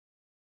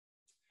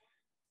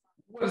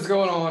What is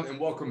going on? And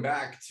welcome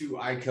back to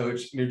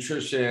iCoach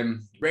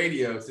Nutrition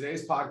Radio.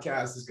 Today's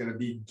podcast is going to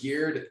be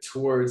geared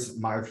towards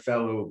my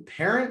fellow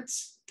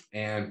parents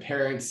and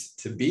parents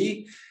to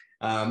be.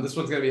 This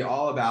one's going to be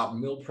all about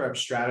meal prep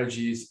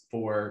strategies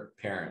for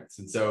parents.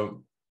 And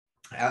so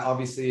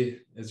obviously,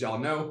 as y'all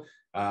know,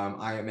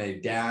 I am a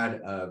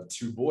dad of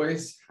two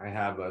boys. I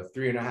have a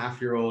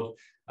 3.5-year-old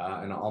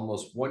and an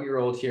almost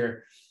 1-year-old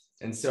here.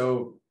 And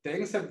so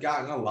things have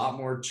gotten a lot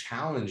more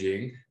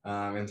challenging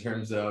in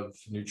terms of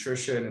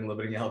nutrition and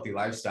living a healthy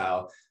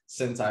lifestyle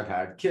since I've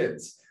had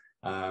kids.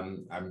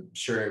 I'm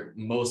sure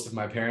most of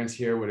my parents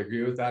here would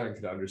agree with that and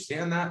could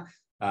understand that.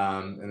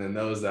 And then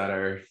those that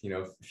are,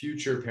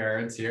 future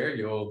parents here,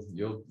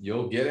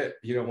 you'll get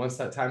it, once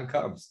that time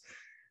comes.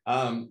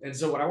 And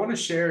so what I want to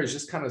share is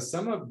just kind of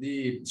some of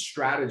the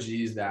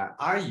strategies that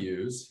I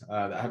use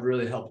that have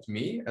really helped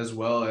me, as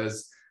well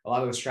as a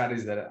lot of the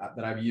strategies that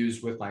I've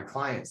used with my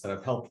clients that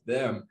have helped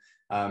them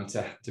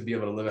to be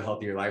able to live a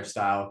healthier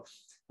lifestyle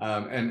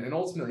and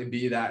ultimately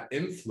be that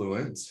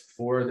influence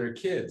for their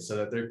kids so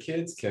that their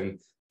kids can,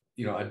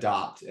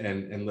 adopt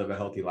and live a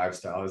healthy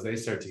lifestyle as they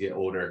start to get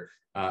older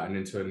and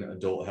into an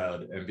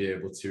adulthood and be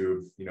able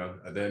to,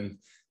 then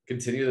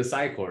continue the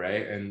cycle,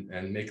 right?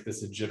 And make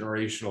this a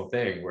generational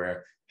thing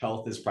where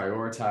health is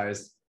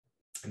prioritized,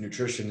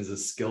 nutrition is a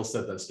skill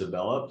set that's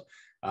developed,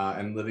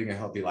 and living a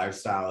healthy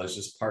lifestyle is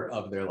just part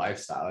of their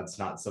lifestyle. It's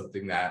not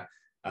something that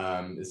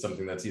is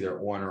something that's either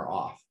on or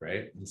off,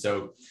 right? And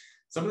so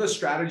some of the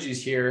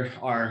strategies here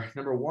are,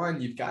 number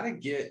one, you got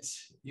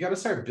to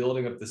start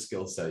building up the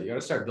skill set. You got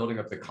to start building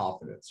up the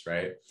confidence,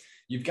 right?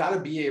 You've got to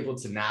be able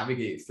to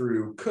navigate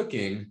through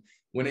cooking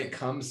when it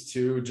comes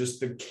to just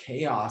the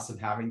chaos of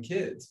having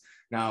kids.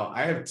 Now,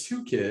 I have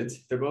 2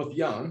 kids. They're both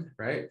young,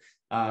 right?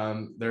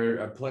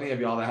 There are plenty of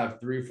y'all that have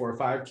 3, 4,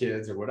 5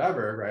 kids or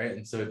whatever, right?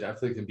 And so it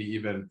definitely can be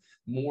even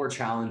more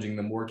challenging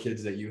the more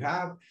kids that you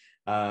have.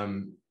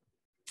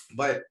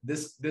 But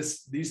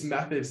these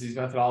methods, these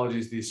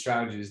methodologies, these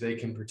strategies, they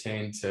can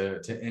pertain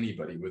to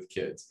anybody with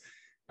kids.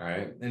 All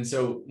right. And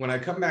so when I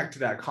come back to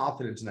that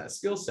confidence and that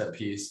skill set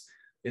piece,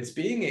 it's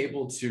being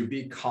able to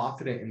be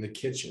confident in the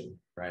kitchen,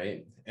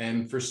 right?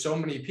 And for so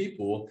many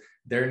people,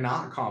 they're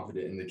not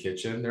confident in the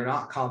kitchen. They're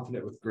not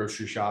confident with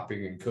grocery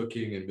shopping and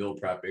cooking and meal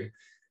prepping.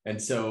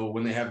 And so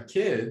when they have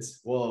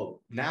kids,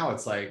 well, now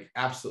it's like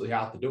absolutely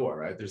out the door,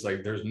 right?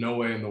 There's no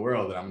way in the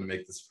world that I'm going to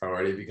make this a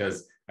priority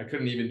because I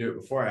couldn't even do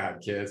it before I had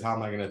kids. How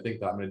am I going to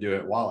think that I'm going to do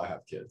it while I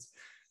have kids,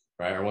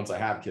 right? Or once I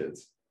have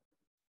kids.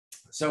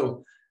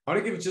 So I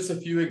want to give just a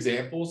few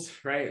examples,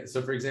 right?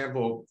 So for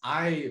example,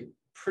 I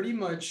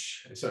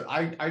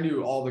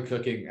do all the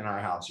cooking in our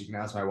house. You can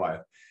ask my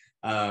wife.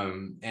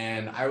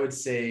 And I would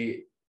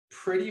say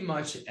pretty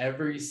much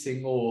every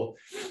single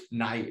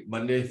night,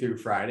 Monday through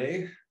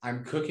Friday,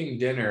 I'm cooking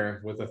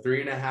dinner with a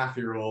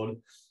 3.5-year-old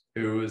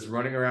who is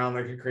running around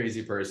like a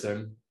crazy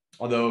person.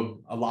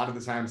 Although a lot of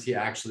the times he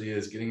actually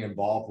is getting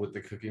involved with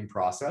the cooking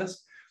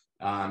process.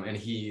 And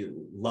he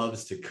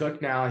loves to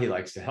cook now. He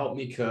likes to help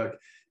me cook.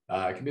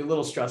 It can be a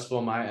little stressful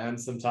on my end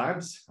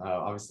sometimes.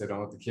 Obviously, I don't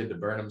want the kid to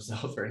burn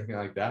himself or anything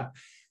like that.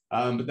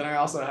 But then I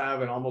also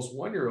have an almost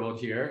 1-year-old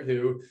here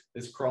who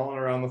is crawling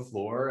around the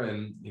floor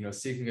and,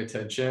 seeking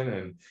attention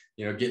and,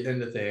 getting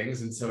into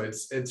things. And so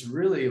it's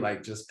really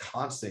like just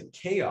constant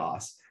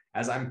chaos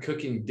as I'm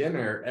cooking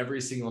dinner every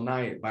single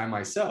night by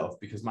myself,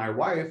 because my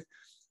wife,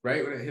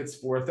 right when it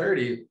hits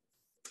 4:30,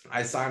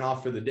 I sign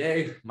off for the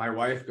day. My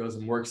wife goes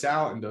and works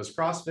out and does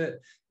CrossFit.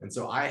 And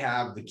so I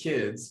have the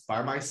kids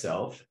by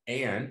myself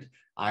and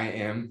I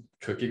am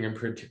cooking and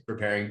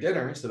preparing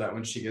dinner so that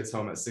when she gets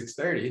home at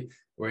 6:30,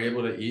 we're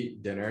able to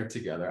eat dinner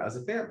together as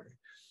a family.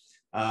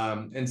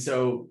 And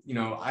so,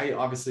 I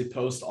obviously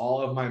post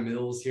all of my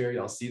meals here.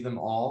 Y'all see them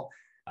all.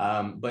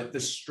 But the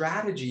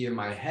strategy in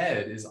my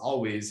head is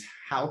always,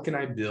 how can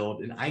I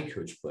build an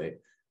iCoach plate?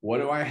 What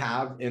do I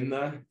have in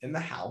the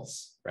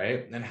house,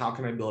 right? And how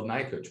can I build an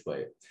iCoach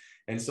plate?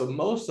 And so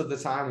most of the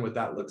time what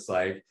that looks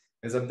like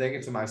is I'm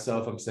thinking to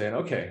myself, I'm saying,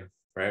 okay,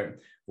 right,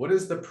 what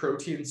is the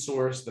protein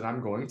source that I'm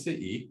going to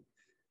eat,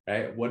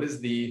 right? What is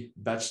the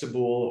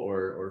vegetable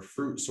or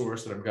fruit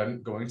source that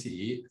I'm going to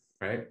eat,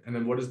 right? And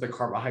then what is the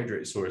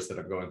carbohydrate source that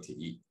I'm going to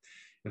eat?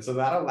 And so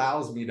that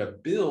allows me to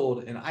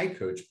build an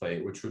iCoach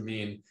plate, which would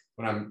mean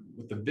when I'm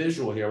with the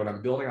visual here, when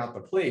I'm building out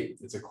the plate,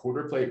 it's a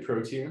 1/4 plate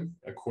protein,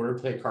 a 1/4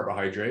 plate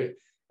carbohydrate,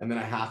 and then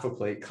a 1/2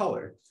 plate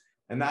color.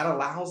 And that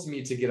allows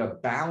me to get a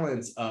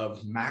balance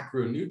of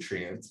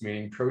macronutrients,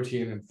 meaning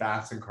protein and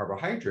fats and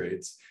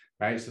carbohydrates,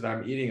 right? So that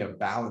I'm eating a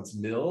balanced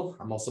meal.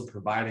 I'm also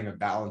providing a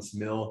balanced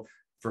meal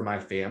for my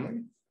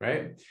family,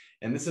 right?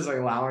 And this is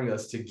allowing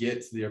us to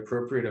get to the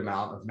appropriate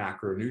amount of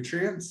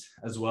macronutrients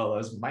as well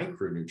as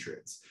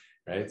micronutrients,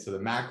 right? So the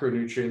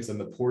macronutrients and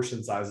the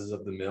portion sizes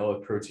of the meal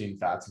of protein,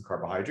 fats, and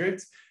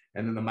carbohydrates.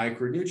 And then the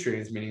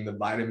micronutrients, meaning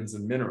the vitamins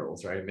and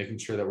minerals, right? Making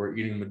sure that we're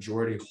eating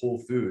majority whole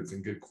foods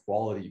and good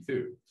quality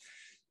food,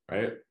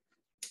 right?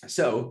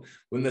 So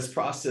when this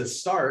process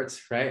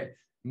starts, right,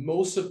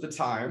 most of the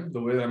time,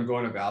 the way that I'm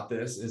going about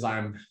this is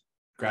I'm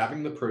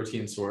grabbing the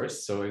protein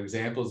source. So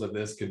examples of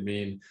this could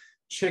mean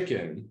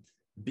chicken,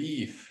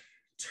 beef,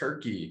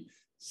 turkey,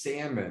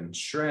 salmon,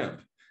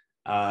 shrimp,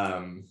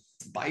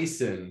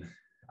 bison,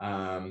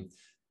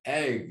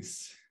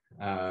 eggs,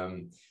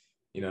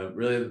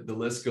 really the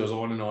list goes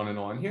on and on and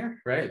on here,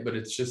 right? But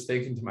it's just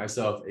thinking to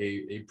myself,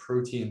 a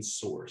protein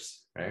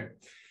source, right?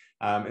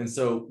 And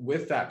so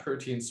with that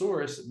protein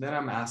source, then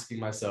I'm asking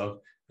myself,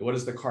 what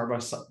is the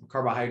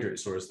carbohydrate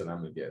source that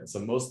I'm going to get? So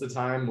most of the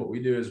time, what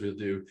we do is we'll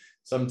do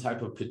some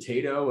type of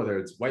potato, whether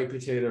it's white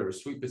potato or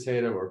sweet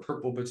potato or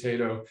purple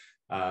potato,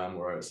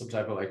 or some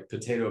type of like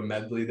potato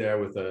medley there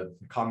with a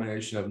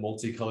combination of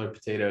multicolored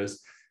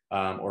potatoes,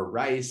 or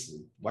rice,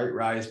 white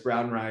rice,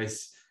 brown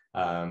rice,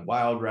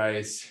 wild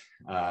rice,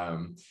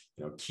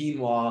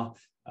 quinoa,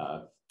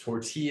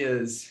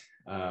 tortillas,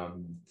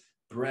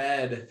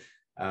 bread,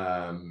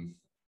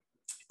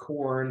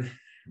 corn,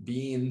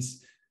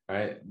 beans,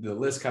 right? The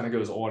list kind of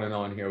goes on and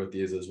on here with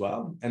these as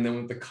well. And then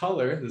with the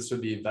color, this would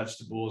be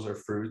vegetables or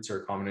fruits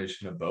or a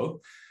combination of both,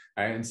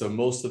 right? And so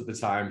most of the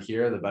time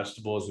here, the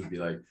vegetables would be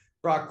like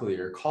broccoli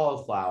or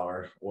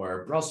cauliflower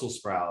or Brussels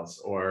sprouts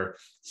or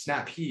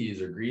snap peas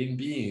or green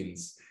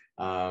beans,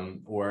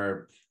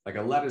 or like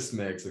a lettuce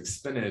mix, like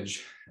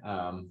spinach,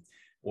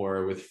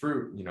 or with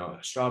fruit,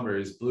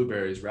 strawberries,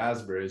 blueberries,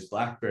 raspberries,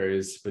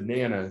 blackberries,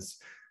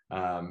 bananas,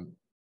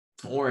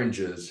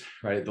 oranges,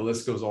 right? The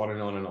list goes on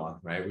and on and on,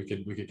 right? We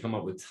could come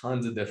up with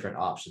tons of different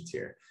options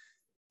here.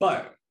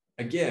 But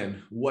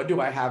again, what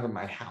do I have in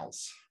my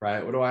house,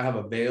 right? What do I have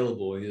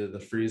available in either the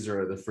freezer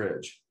or the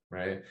fridge,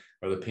 right?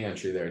 Or the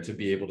pantry there to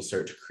be able to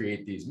start to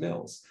create these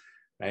meals,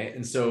 right?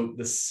 And so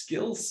the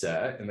skill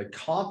set and the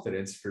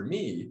confidence for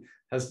me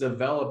has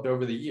developed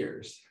over the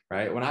years,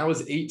 right? When I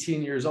was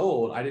 18 years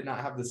old, I did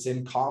not have the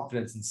same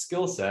confidence and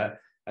skill set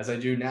as I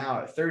do now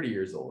at 30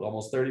 years old,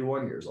 almost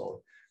 31 years old,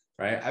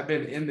 right? I've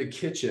been in the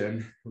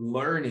kitchen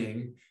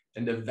learning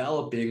and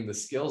developing the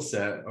skill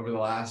set over the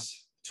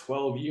last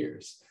 12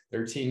 years,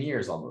 13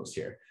 years almost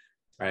here,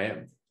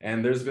 right?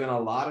 And there's been a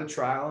lot of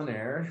trial and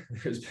error.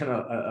 There's been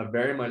a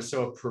very much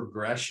so a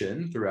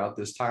progression throughout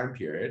this time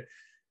period,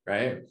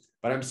 right?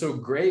 But I'm so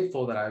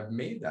grateful that I've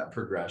made that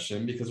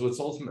progression, because what's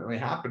ultimately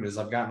happened is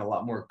I've gotten a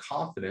lot more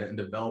confident in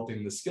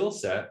developing the skill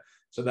set,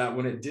 so that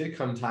when it did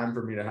come time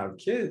for me to have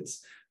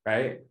kids,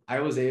 right, I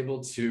was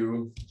able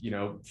to,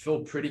 feel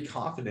pretty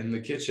confident in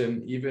the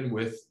kitchen, even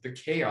with the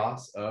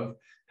chaos of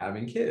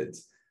having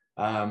kids.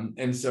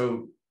 And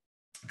so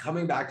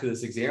coming back to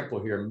this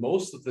example here,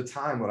 most of the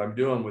time what I'm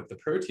doing with the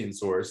protein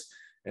source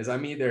is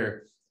I'm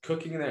either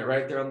cooking it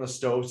right there on the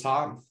stove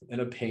top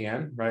in a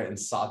pan, right, and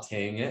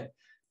sauteing it,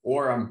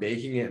 or I'm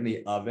baking it in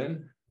the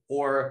oven,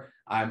 or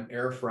I'm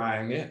air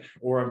frying it,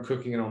 or I'm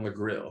cooking it on the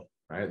grill,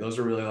 right? Those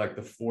are really like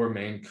the four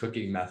main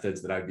cooking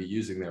methods that I'd be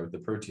using there with the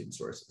protein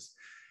sources.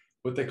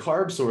 With the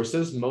carb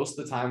sources, most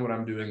of the time what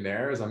I'm doing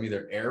there is I'm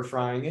either air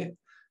frying it,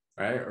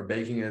 right, or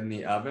baking it in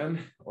the oven,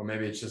 or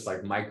maybe it's just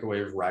like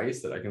microwave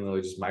rice that I can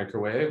literally just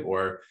microwave,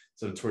 or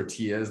some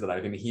tortillas that I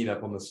can heat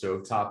up on the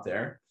stove top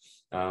there,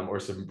 or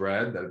some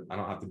bread that I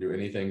don't have to do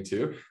anything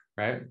to,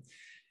 right?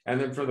 And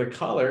then for the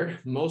color,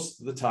 most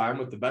of the time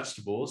with the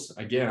vegetables,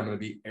 again, I'm going to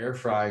be air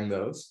frying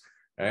those,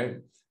 right?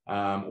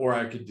 Or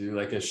I could do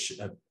like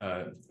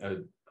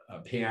a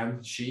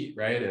pan sheet,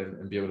 right?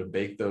 And be able to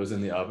bake those in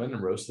the oven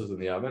and roast those in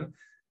the oven.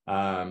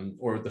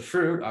 Or with the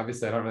fruit,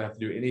 obviously I don't really have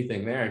to do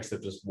anything there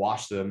except just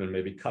wash them and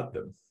maybe cut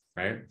them,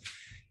 right?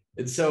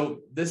 And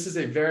so this is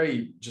a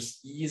very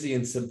just easy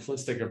and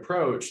simplistic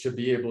approach to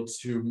be able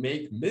to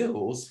make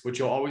meals, which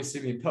you'll always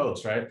see me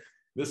post, right?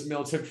 This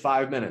meal took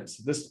 5 minutes.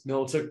 This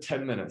meal took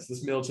 10 minutes.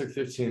 This meal took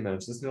 15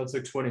 minutes. This meal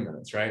took 20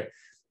 minutes, right?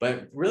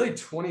 But really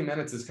 20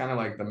 minutes is kind of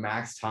like the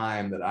max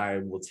time that I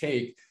will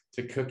take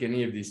to cook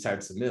any of these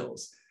types of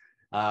meals.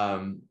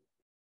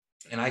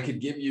 And I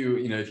could give you,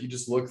 if you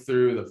just look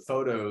through the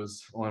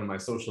photos on my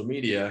social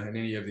media and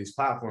any of these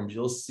platforms,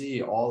 you'll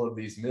see all of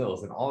these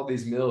meals, and all of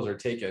these meals are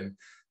taken,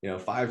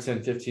 5,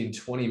 10, 15,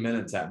 20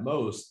 minutes at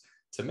most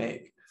to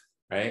make,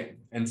 right?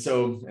 And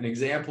so an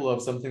example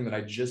of something that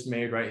I just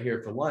made right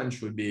here for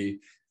lunch would be,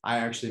 I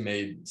actually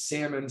made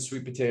salmon,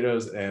 sweet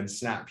potatoes, and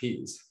snap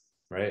peas,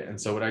 right? And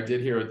so what I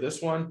did here with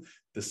this one,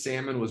 the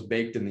salmon was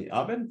baked in the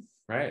oven,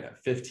 right,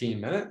 at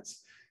 15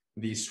 minutes.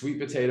 The sweet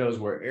potatoes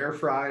were air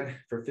fried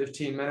for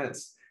 15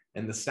 minutes,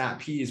 and the snap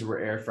peas were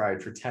air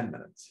fried for 10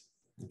 minutes.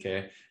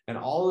 Okay. And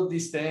all of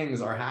these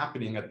things are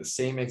happening at the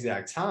same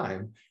exact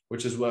time,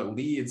 which is what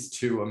leads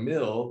to a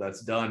meal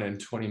that's done in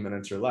 20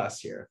 minutes or less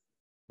here.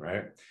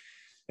 Right.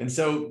 And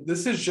so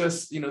this is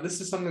just,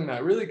 this is something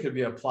that really could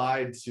be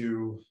applied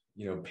to,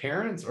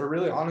 parents, or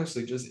really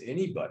honestly, just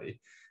anybody,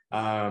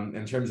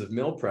 in terms of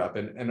meal prep,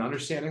 and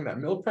understanding that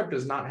meal prep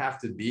does not have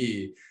to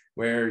be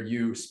where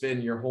you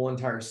spend your whole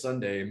entire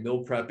Sunday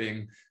meal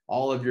prepping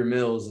all of your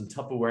meals and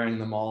Tupperwaring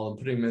them all and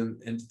putting them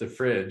into the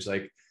fridge.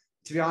 Like,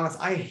 to be honest,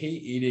 I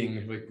hate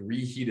eating like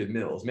reheated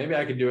meals. Maybe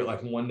I could do it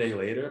like one day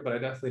later, but I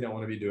definitely don't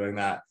want to be doing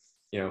that,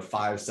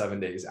 5-7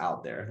 days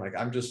out there. Like,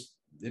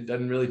 it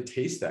doesn't really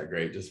taste that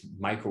great just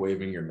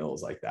microwaving your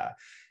meals like that.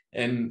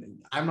 And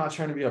I'm not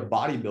trying to be a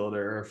bodybuilder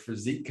or a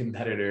physique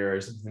competitor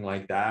or something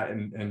like that.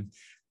 And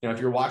if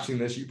you're watching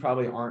this, you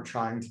probably aren't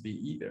trying to be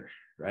either,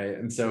 right?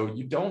 And so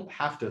you don't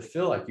have to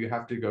feel like you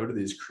have to go to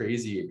these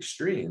crazy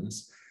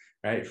extremes,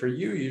 right? For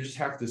you, you just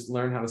have to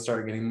learn how to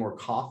start getting more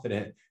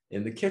confident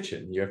in the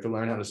kitchen. You have to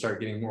learn how to start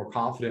getting more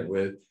confident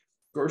with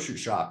grocery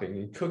shopping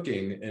and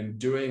cooking and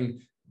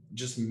doing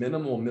just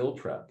minimal meal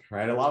prep,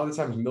 right? A lot of the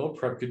times meal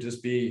prep could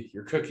just be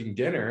you're cooking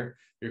dinner,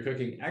 you're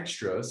cooking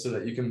extra so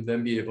that you can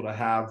then be able to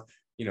have,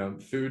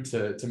 food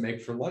to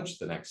make for lunch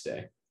the next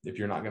day if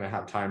you're not going to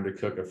have time to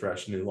cook a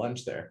fresh new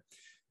lunch there.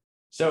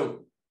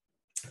 So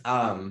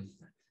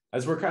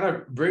as we're kind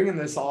of bringing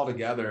this all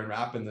together and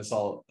wrapping this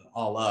all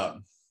up,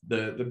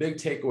 the big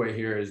takeaway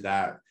here is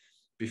that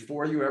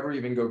before you ever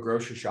even go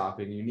grocery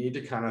shopping, you need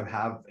to kind of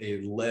have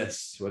a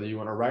list, whether you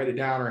want to write it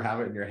down or have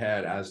it in your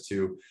head, as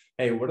to,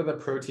 hey, what are the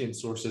protein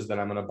sources that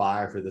I'm going to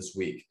buy for this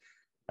week,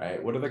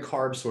 right? What are the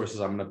carb sources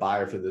I'm going to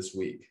buy for this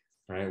week,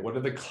 right? What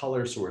are the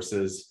color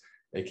sources,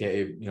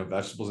 aka,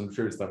 vegetables and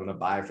fruits that I'm going to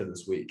buy for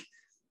this week?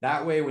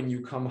 That way, when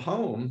you come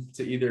home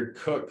to either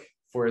cook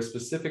for a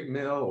specific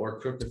meal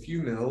or cook a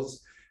few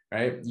meals,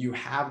 right, you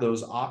have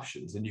those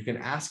options and you can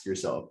ask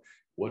yourself,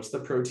 what's the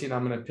protein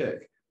I'm going to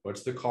pick?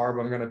 What's the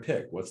carb I'm going to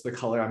pick? What's the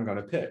color I'm going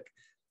to pick,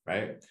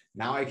 right?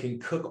 Now I can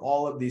cook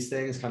all of these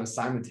things kind of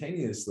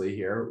simultaneously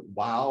here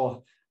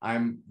while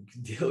I'm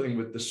dealing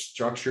with the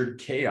structured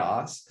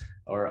chaos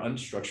or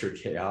unstructured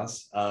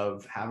chaos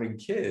of having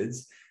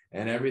kids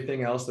and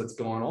everything else that's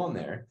going on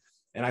there.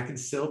 And I can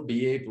still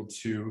be able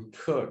to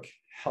cook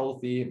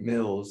healthy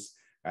meals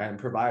and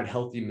provide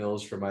healthy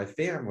meals for my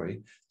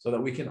family so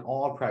that we can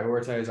all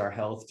prioritize our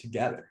health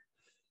together,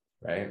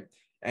 right?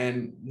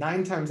 And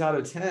 9 times out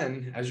of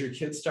 10, as your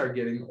kids start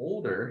getting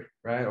older,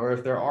 right, or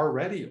if they're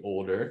already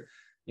older,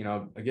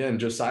 again,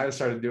 Josiah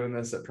started doing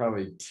this at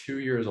probably 2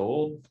 years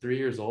old, 3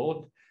 years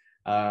old.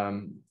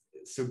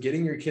 So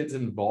getting your kids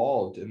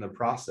involved in the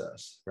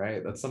process,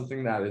 right, that's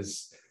something that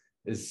is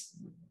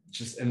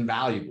just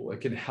invaluable.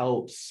 It can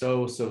help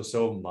so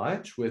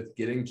much with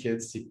getting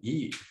kids to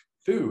eat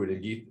food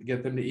and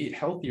get them to eat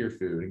healthier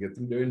food and get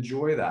them to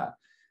enjoy that.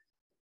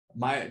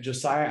 My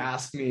Josiah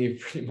asked me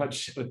pretty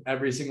much with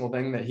every single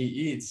thing that he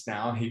eats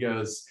now. He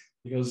goes,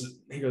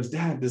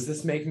 Dad, does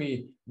this make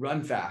me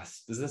run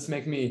fast? Does this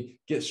make me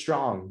get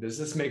strong? Does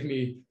this make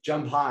me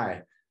jump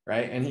high?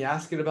 Right? And he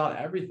asked it about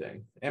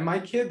everything. And my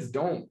kids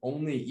don't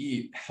only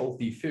eat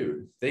healthy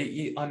food, they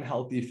eat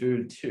unhealthy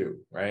food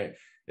too, right?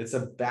 It's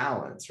a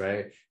balance,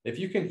 right? If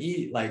you can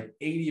eat like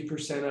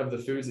 80% of the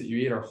foods that you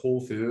eat are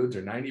whole foods,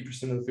 or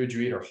 90% of the food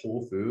you eat are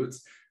whole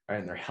foods, right,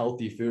 and they're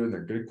healthy food and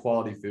they're good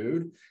quality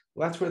food,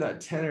 well, that's where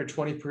that 10 or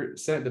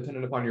 20%,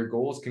 depending upon your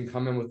goals, can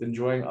come in with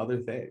enjoying other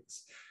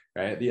things,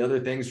 right? The other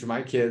things for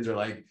my kids are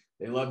like,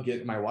 they love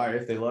getting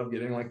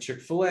like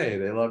Chick-fil-A.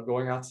 They love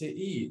going out to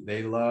eat.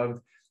 They love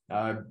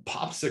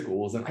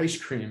popsicles and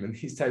ice cream and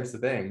these types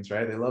of things,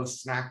 right? They love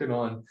snacking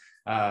on,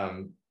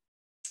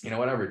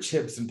 whatever,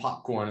 chips and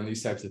popcorn and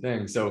these types of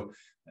things. So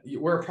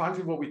we're a product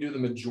of what we do the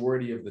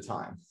majority of the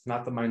time,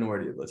 not the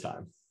minority of the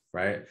time,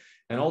 right?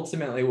 And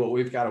ultimately what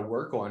we've got to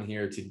work on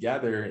here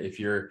together, if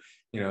you're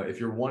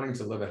wanting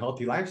to live a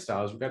healthy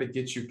lifestyle, is we've got to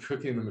get you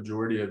cooking the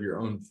majority of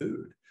your own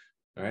food,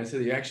 all right? So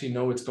that you actually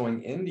know what's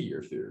going into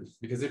your food.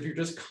 Because if you're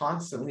just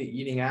constantly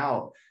eating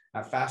out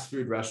at fast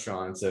food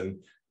restaurants and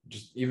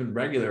just even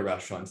regular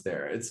restaurants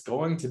there, it's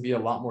going to be a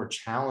lot more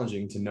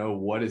challenging to know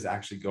what is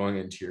actually going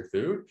into your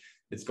food.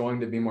 It's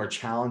going to be more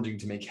challenging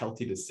to make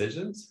healthy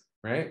decisions,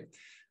 right?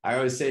 I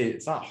always say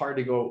it's not hard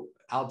to go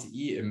out to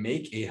eat and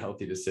make a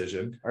healthy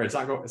decision, or it's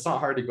not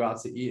hard to go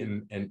out to eat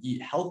and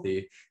eat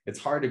healthy. It's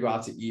hard to go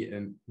out to eat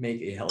and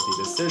make a healthy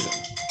decision,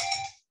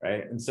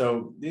 right? And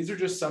so these are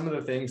just some of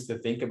the things to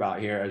think about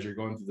here as you're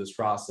going through this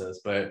process.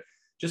 But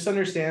just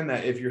understand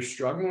that if you're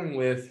struggling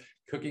with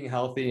cooking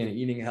healthy and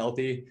eating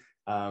healthy,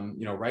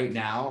 right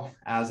now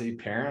as a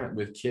parent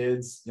with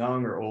kids,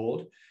 young or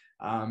old,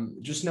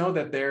 just know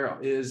that there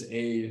is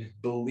a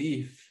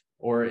belief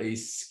or a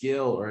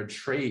skill or a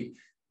trait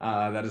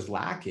that is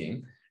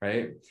lacking,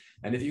 right?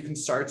 And if you can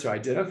start to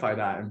identify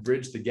that and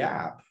bridge the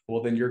gap,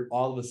 well, then you're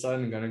all of a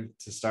sudden going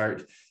to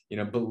start,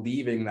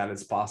 believing that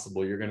it's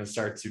possible. You're going to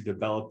start to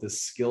develop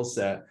this skill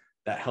set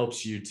that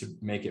helps you to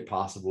make it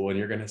possible. And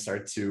you're going to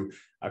start to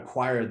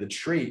acquire the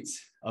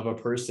traits of a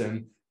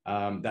person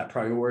that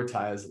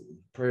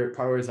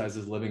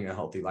prioritizes living a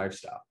healthy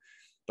lifestyle.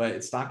 But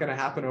it's not going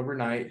to happen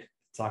overnight.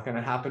 It's not going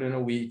to happen in a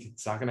week.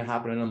 It's not going to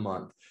happen in a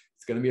month.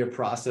 It's going to be a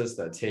process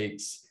that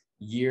takes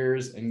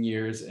years and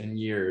years and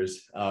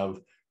years of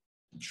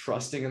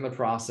trusting in the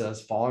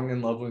process, falling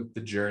in love with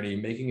the journey,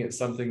 making it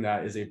something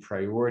that is a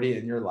priority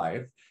in your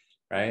life,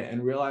 right?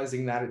 And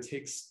realizing that it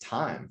takes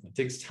time. It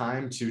takes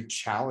time to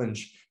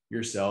challenge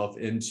yourself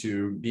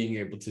into being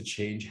able to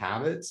change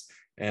habits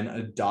and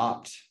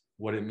adopt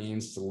what it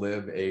means to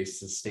live a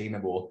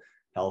sustainable,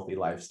 healthy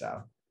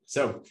lifestyle.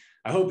 So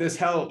I hope this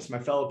helps my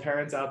fellow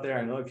parents out there.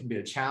 I know it can be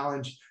a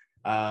challenge,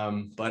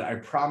 but I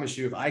promise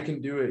you, if I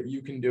can do it,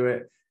 you can do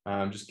it.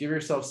 Just give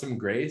yourself some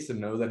grace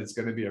and know that it's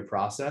going to be a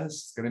process.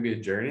 It's going to be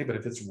a journey, but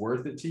if it's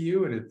worth it to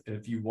you and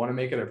if you want to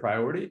make it a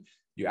priority,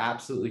 you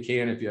absolutely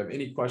can. If you have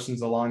any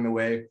questions along the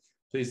way,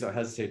 please don't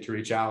hesitate to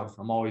reach out.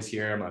 I'm always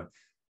here. I'm a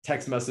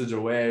text message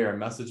away or a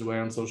message away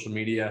on social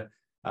media,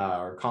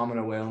 or comment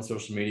away on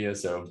social media.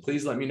 So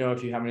please let me know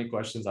if you have any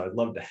questions. I would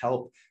love to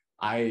help.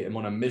 I am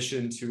on a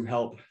mission to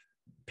help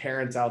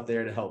parents out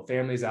there, to help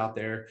families out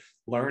there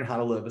learn how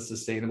to live a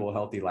sustainable,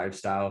 healthy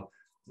lifestyle.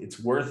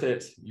 It's worth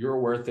it. You're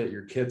worth it.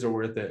 Your kids are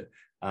worth it.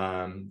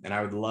 And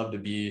I would love to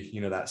be,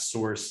 that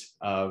source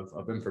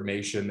of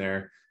information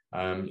there,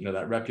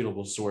 that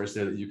reputable source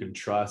there that you can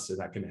trust and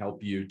that can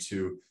help you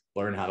to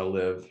learn how to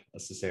live a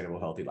sustainable,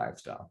 healthy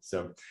lifestyle.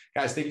 So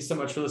guys, thank you so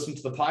much for listening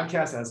to the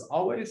podcast. As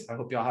always, I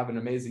hope y'all have an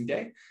amazing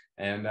day.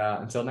 And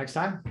until next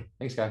time,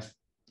 thanks guys.